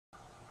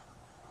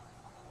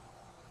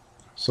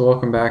So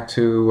welcome back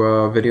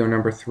to video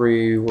number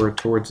 3. We're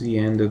towards the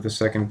end of the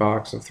second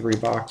box of 3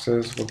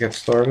 boxes. We'll get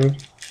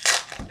started.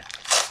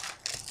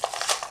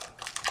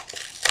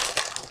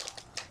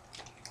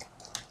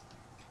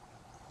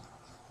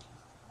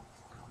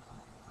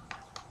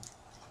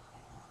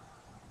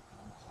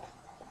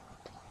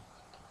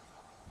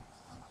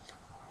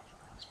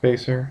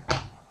 Spacer,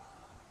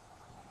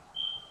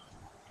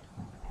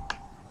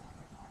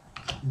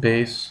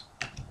 base,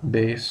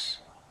 base,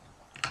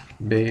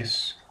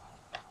 base,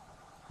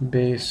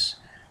 base,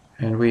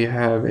 and we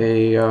have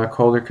a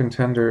Calder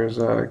Contenders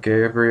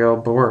Gabriel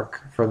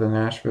Bork for the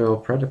Nashville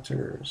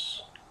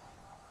Predators.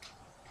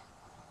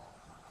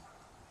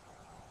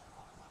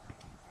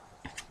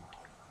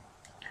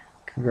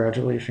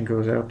 Congratulations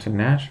goes out to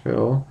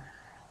Nashville.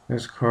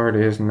 This card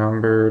is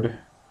numbered,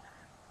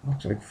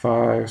 looks like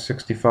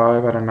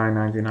 565 out of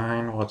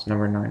 999. Well, it's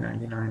number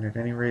 999 at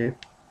any rate.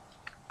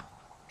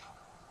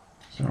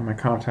 So my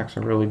contacts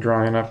are really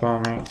drying up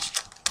on me.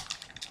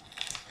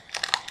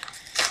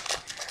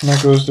 And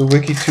that goes to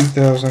Wiki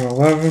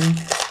 2011.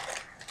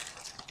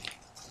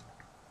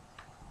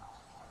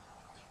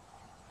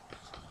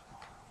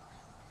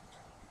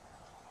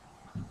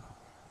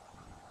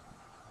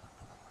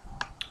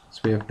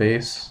 So we have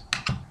base,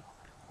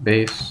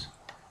 base,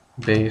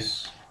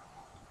 base,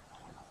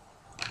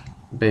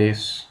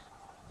 base,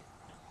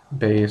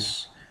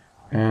 base,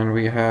 and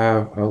we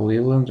have a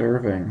Leland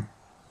Irving,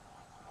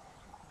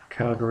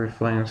 Calgary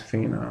Flames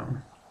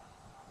Phenom.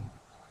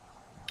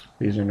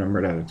 These are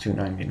numbered out of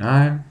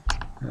 299,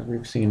 as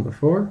we've seen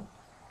before.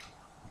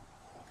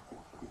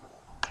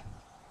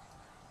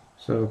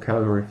 So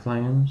Calgary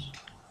Flames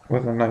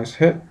with a nice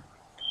hit.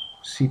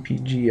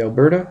 CPG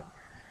Alberta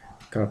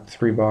got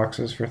 3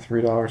 boxes for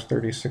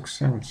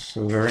 $3.36.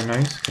 So very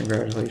nice.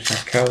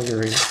 Congratulations,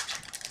 Calgary.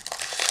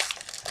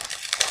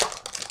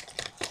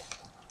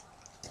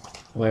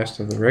 Last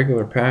of the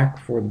regular pack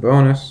for the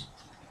bonus.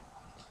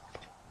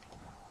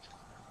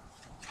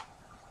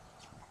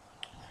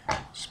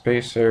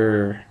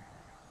 Spacer,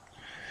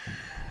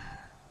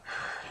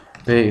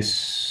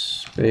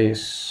 base,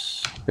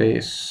 base,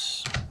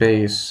 base,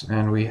 base,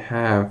 and we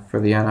have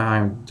for the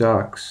Anaheim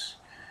Ducks,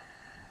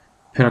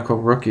 Pinnacle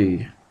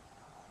Rookie,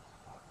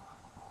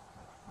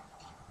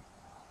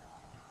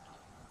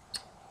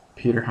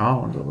 Peter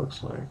Holland, it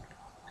looks like.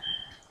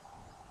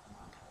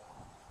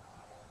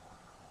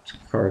 These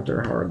cards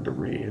are hard to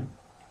read.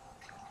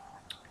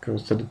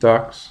 Goes to the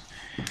Ducks.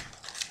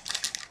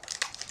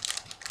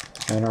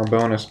 And our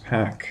bonus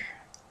pack.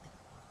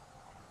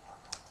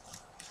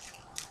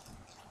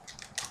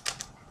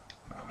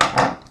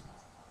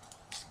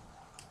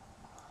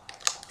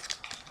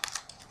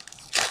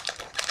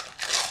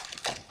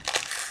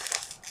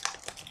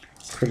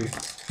 Pretty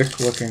thick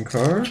looking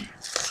card.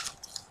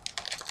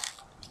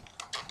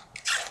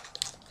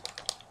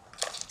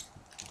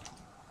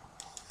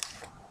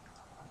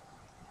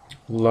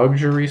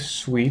 Luxury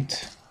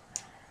Suite,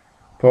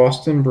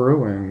 Boston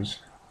Bruins,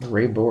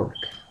 Ray Bourque.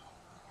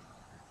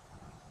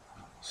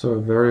 So a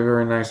very,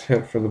 very nice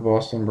hit for the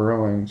Boston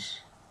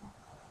Bruins.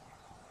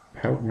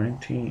 Pout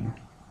 19.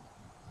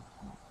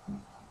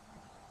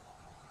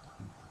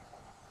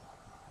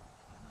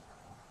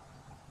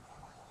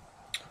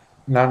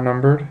 Not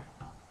numbered.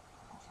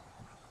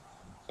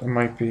 That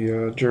might be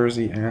a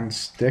jersey and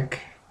stick.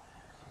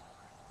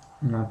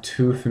 I'm not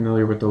too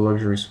familiar with the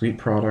Luxury Suite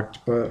product,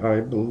 but I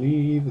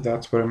believe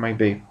that's what it might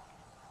be.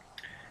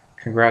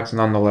 Congrats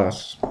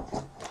nonetheless.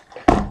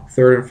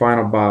 Third and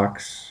final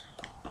box.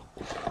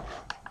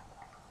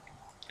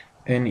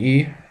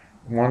 NE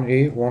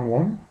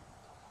 1811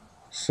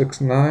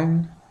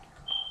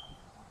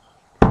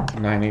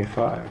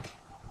 69985.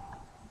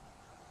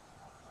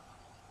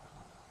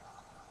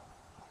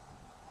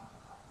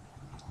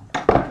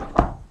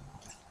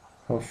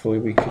 Hopefully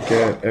we could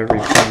get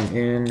everything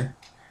in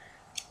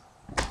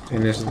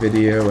this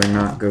video and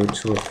not go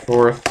to a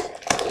fourth.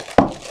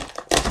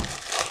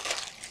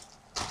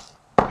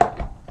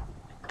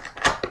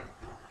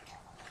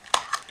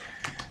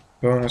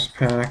 Bonus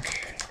pack.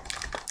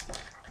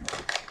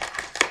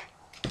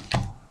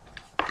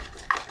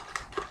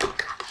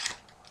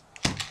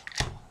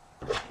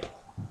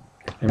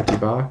 Empty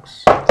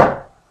box.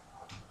 I'm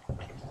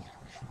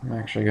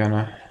actually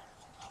gonna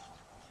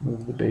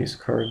move the base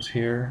cards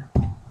here.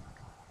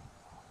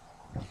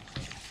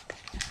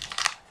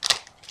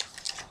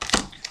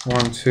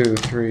 1, 2,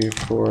 3,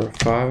 4,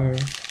 5.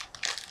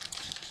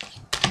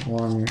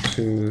 1,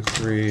 2,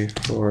 3,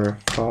 4,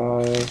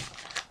 5.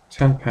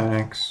 10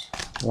 packs.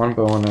 1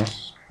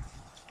 bonus.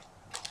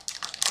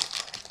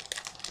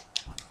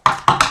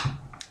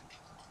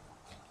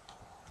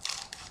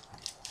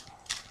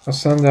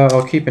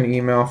 I'll keep an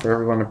email for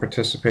everyone who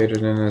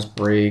participated in this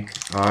break.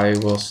 I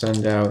will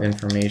send out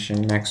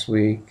information next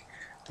week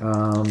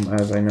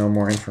as I know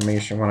more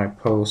information when I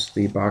post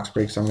the box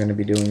breaks I'm going to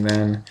be doing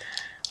then.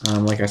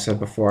 Like I said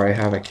before, I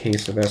have a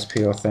case of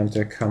SP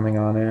Authentic coming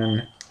on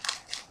in,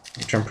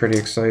 which I'm pretty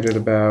excited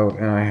about,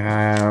 and I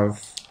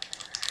have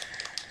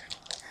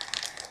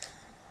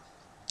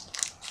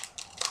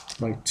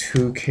like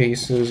 2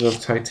 cases of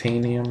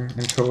titanium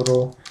in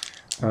total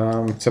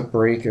to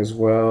break as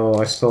well.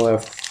 I still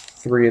have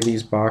 3 of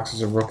these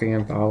boxes of Rookie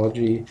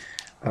Anthology.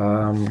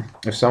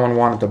 If someone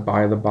wanted to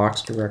buy the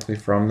box directly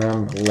from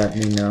them, let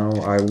me know.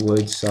 I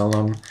would sell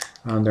them.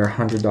 They're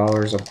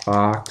 $100 a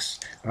box.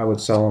 I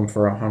would sell them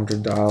for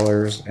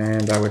 $100,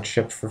 and I would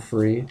ship for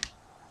free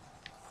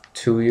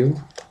to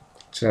you.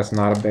 So that's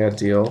not a bad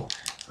deal.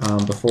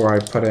 Before I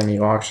put any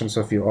auction, so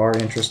if you are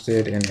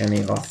interested in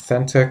any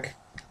authentic,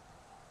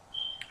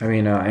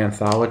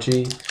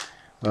 anthology,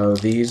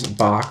 these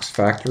box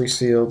factory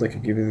sealed, they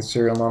could give you the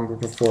serial number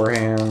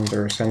beforehand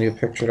or send you a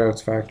picture that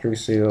it's factory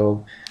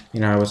sealed.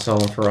 I would sell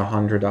them for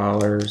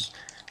 $100.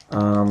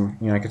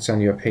 I could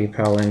send you a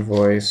PayPal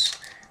invoice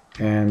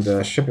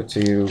and ship it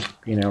to you,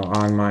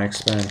 on my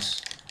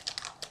expense.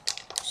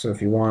 So if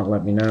you want,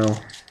 let me know.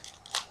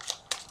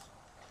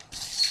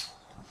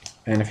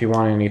 And if you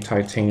want any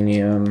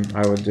titanium,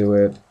 I would do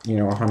it,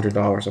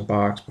 $100 a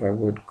box, but I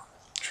would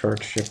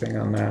charge shipping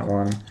on that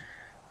one.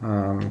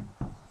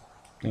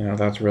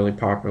 That's really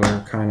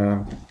popular, kind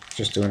of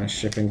just doing a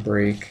shipping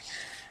break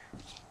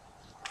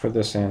for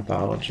this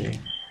anthology.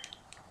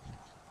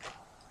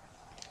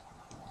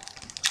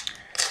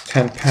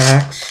 10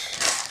 packs.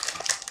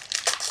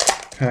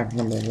 Pack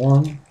number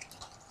 1.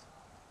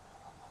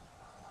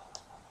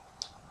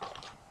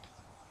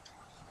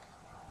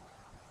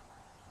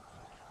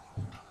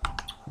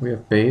 We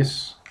have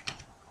base,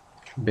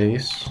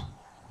 base,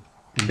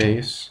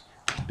 base,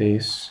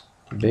 base,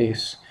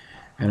 base,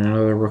 and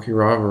another rookie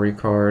rivalry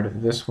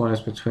card. This one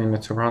is between the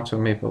Toronto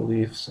Maple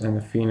Leafs and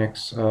the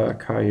Phoenix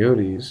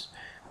Coyotes.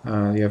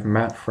 You have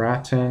Matt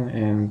Fratton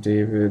and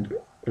David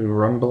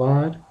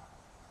Rundblad.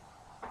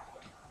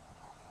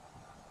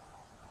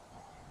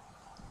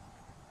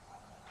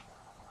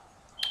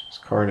 This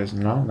card is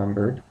not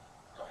numbered.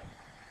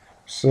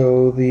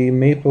 So the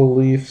Maple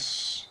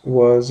Leafs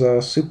was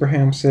Super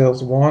Ham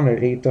Sales 1 at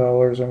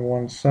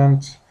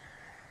 $8.01.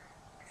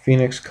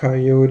 Phoenix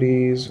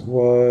Coyotes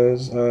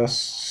was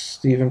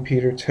Stephen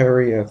Peter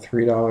Terry at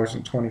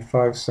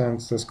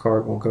 $3.25. This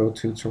card will go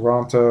to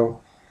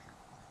Toronto.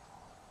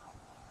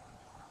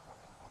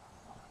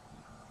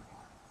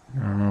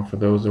 I don't know, for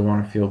those that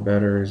want to feel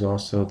better, he's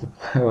also the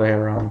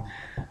player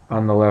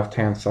on the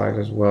left-hand side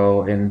as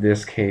well, in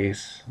this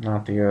case,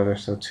 not the other.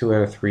 So 2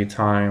 out of 3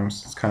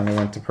 times, it's kind of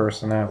went to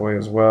person that way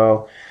as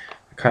well.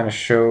 I kind of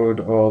showed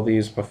all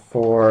these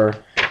before.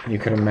 You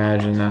could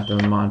imagine that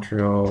the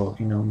Montreal,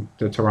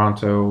 the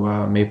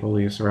Toronto Maple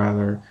Leafs,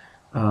 rather,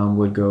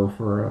 would go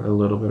for a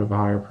little bit of a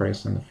higher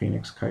price than the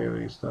Phoenix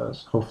Coyotes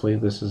does. Hopefully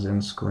this is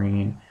in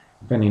screen.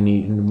 If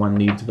anyone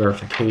needs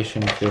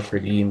verification, feel free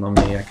to email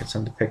me. I could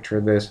send a picture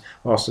of this.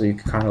 Also, you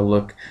can kind of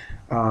look,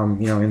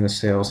 in the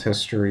sales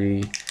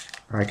history.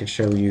 I could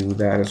show you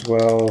that as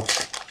well,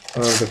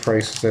 the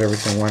prices that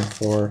everything went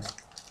for.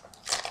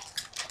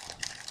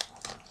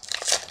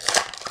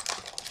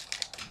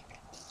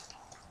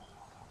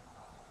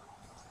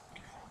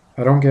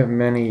 I don't get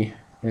many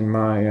in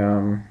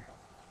my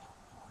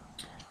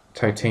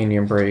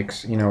titanium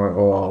breaks, at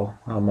all,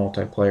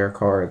 multiplayer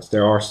cards.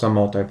 There are some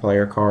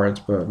multiplayer cards,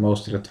 but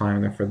most of the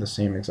time they're for the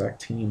same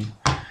exact team.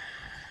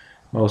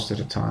 Most of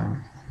the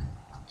time.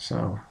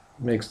 So,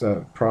 makes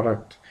the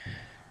product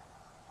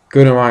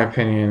good in my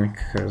opinion,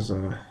 because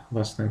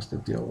less things to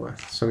deal with.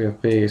 So we have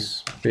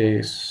base,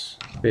 base,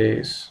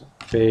 base,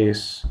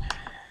 base.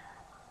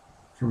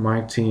 For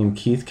my team,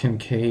 Keith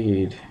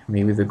Kincaid,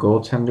 maybe the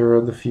goaltender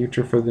of the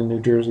future for the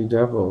New Jersey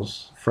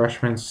Devils.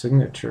 Freshman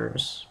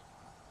signatures.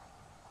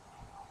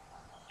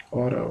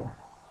 Auto.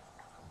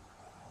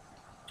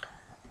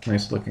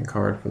 Nice looking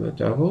card for the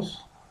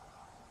Devils.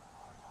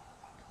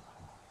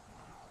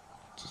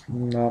 Does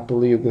not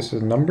believe this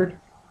is numbered.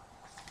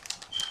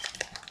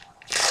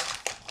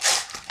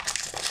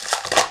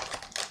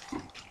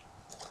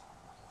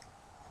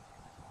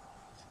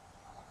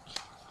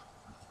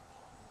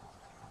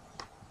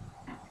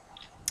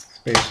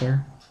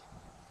 Spacer.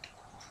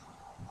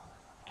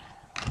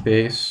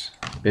 Base,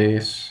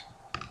 base,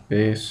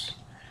 base.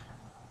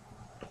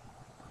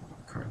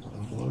 Card's a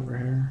little over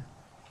here.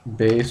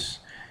 Base.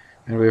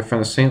 And we have from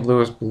the St.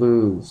 Louis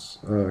Blues,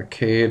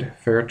 Cade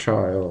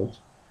Fairchild.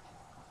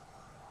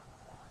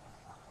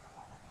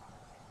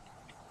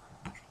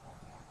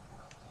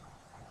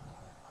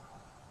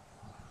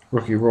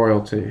 Rookie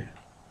royalty.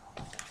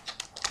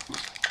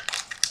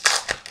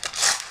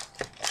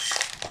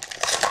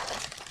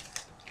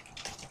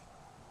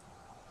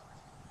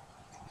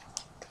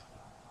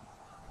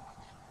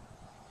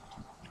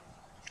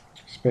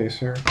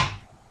 Spacer.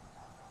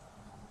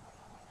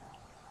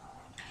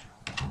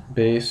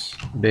 Base,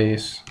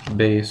 base,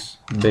 base,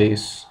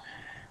 base.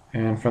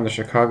 And from the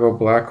Chicago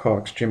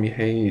Blackhawks, Jimmy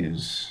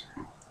Hayes.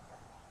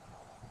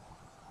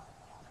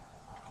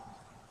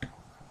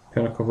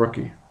 Pinnacle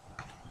rookie.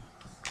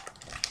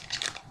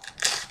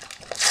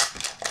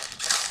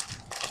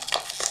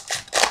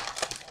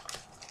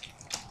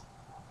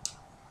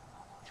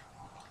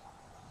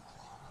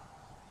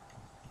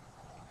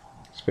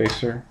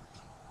 Spacer.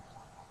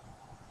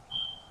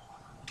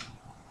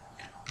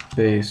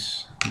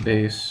 Base,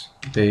 base,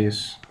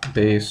 base,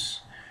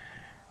 base.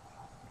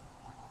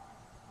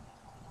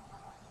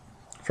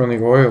 From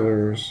the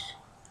Oilers,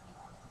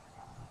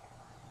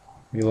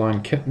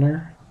 Milan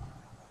Kitner.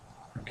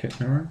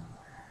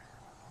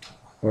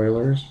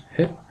 Oilers,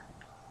 hit.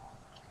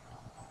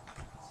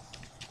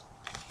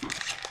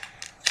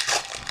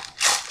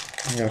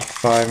 I got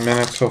 5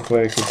 minutes.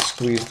 Hopefully I could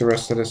squeeze the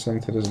rest of this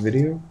into this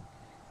video.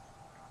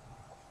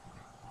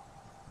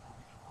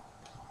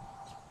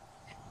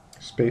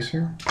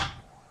 Spacer.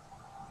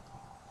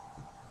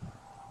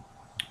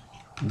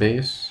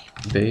 Base,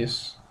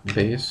 base,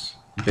 base,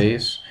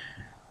 base.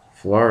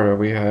 Florida,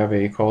 we have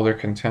a Calder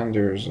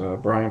Contenders,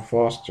 Brian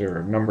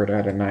Foster, numbered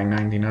at a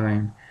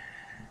 999.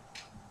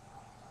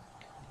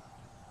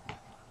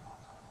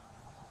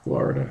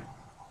 Florida.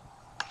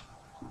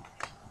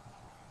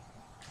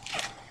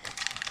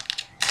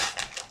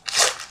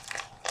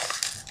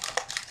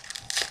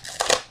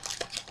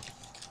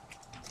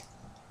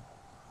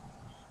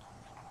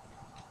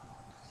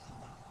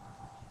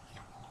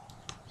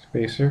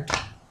 Spacer.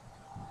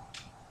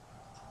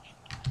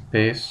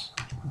 Base,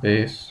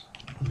 base,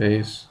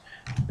 base,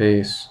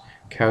 base.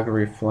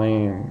 Calgary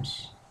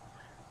Flames,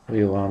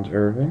 Leland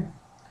Irvin.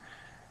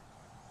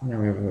 Now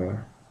we have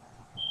a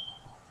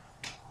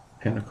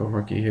Pinnacle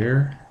rookie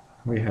here.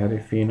 We had a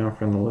Phenom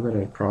from the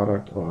limited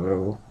product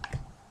auto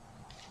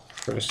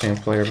for the same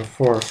player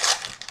before.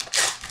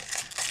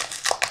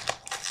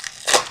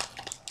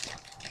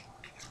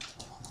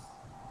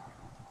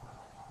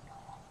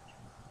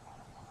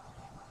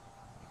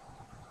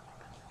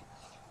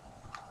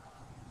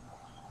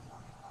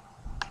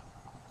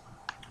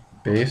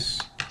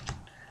 Base,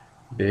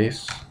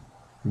 base,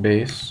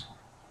 base,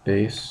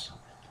 base,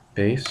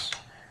 base.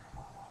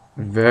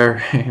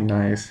 Very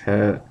nice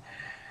hit.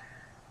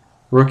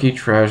 Rookie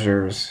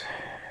Treasures,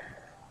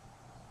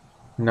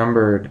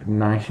 numbered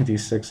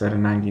 96 out of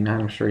 99.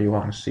 I'm sure you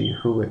want to see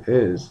who it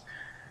is.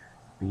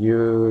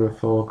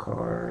 Beautiful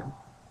card.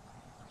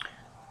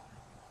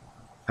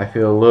 I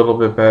feel a little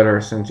bit better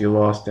since you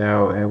lost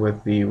out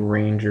with the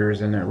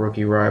Rangers in that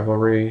rookie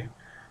rivalry.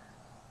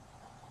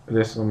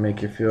 This will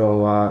make you feel a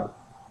lot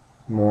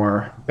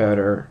more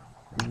better.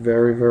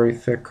 Very, very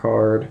thick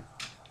card.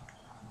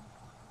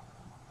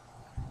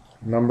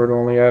 Numbered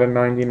only out of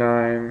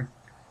 99.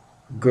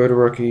 Good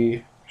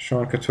rookie.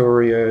 Sean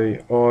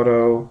Couturier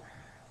auto.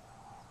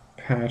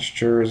 Patch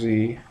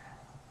jersey.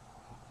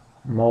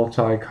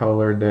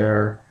 Multicolored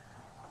there.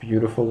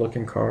 Beautiful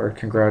looking card.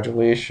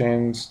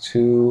 Congratulations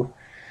to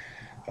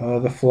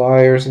the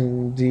Flyers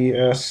in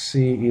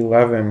DSC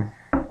 11.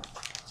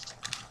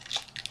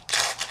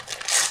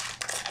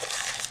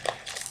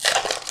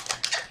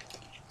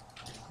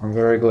 I'm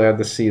very glad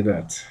to see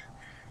that.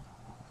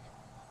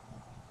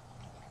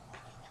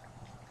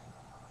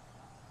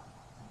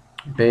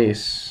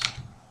 Base,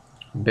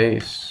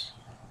 base,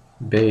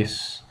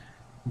 base,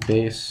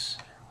 base,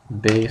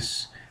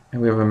 base,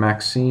 and we have a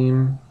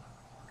Maxime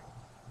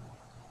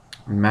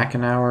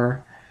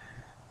McEnauer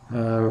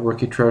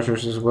rookie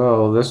treasures as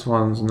well. This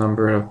one's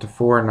numbered up to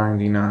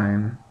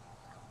 499.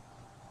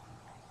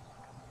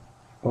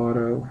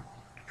 Auto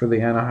for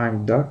the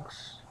Anaheim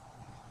Ducks.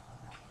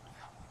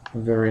 A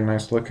very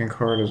nice looking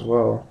card as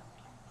well.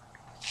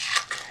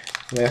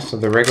 Last of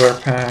the regular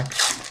pack.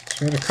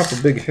 So we had a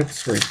couple big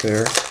hits right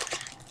there.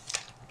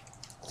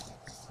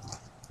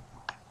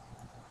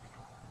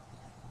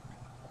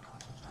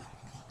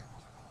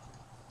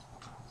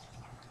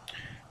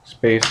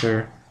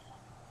 Spacer.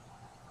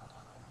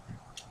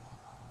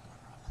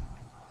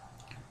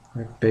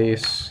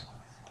 Base,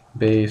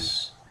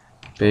 base,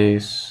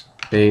 base,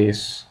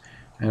 base.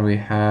 And we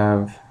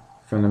have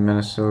from the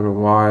Minnesota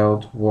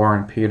Wild,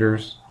 Warren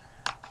Peters.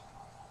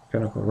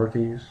 Pinnacle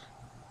rookies.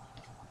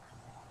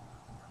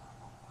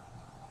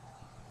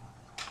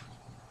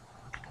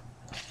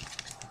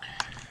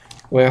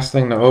 Last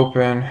thing to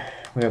open,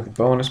 we have the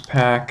bonus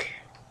pack.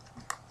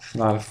 It's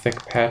not a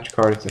thick patch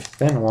card, it's a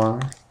thin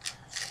one.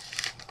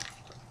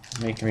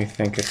 Making me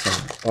think it's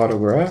an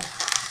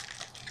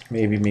autograph.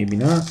 Maybe, maybe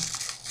not.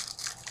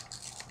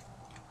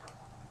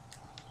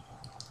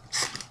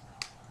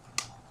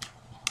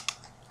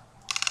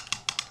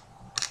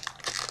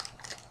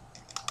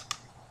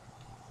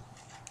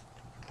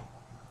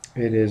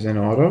 It is an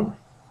auto.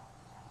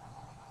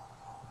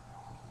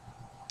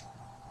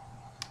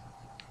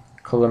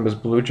 Columbus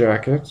Blue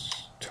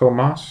Jackets,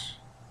 Tomas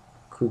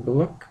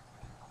Kubalik.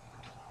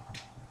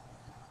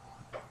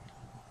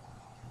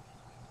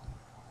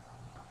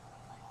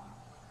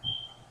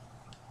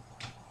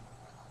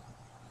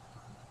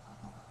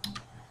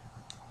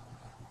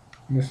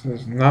 This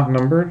is not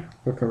numbered,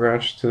 but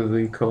congrats to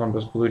the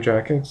Columbus Blue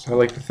Jackets. I'd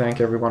like to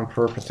thank everyone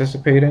for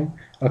participating.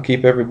 I'll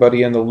keep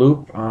everybody in the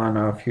loop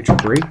on future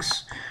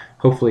breaks.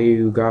 Hopefully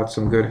you got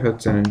some good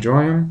hits and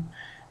enjoy them.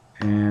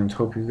 And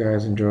hope you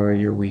guys enjoy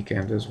your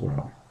weekend as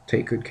well.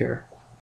 Take good care.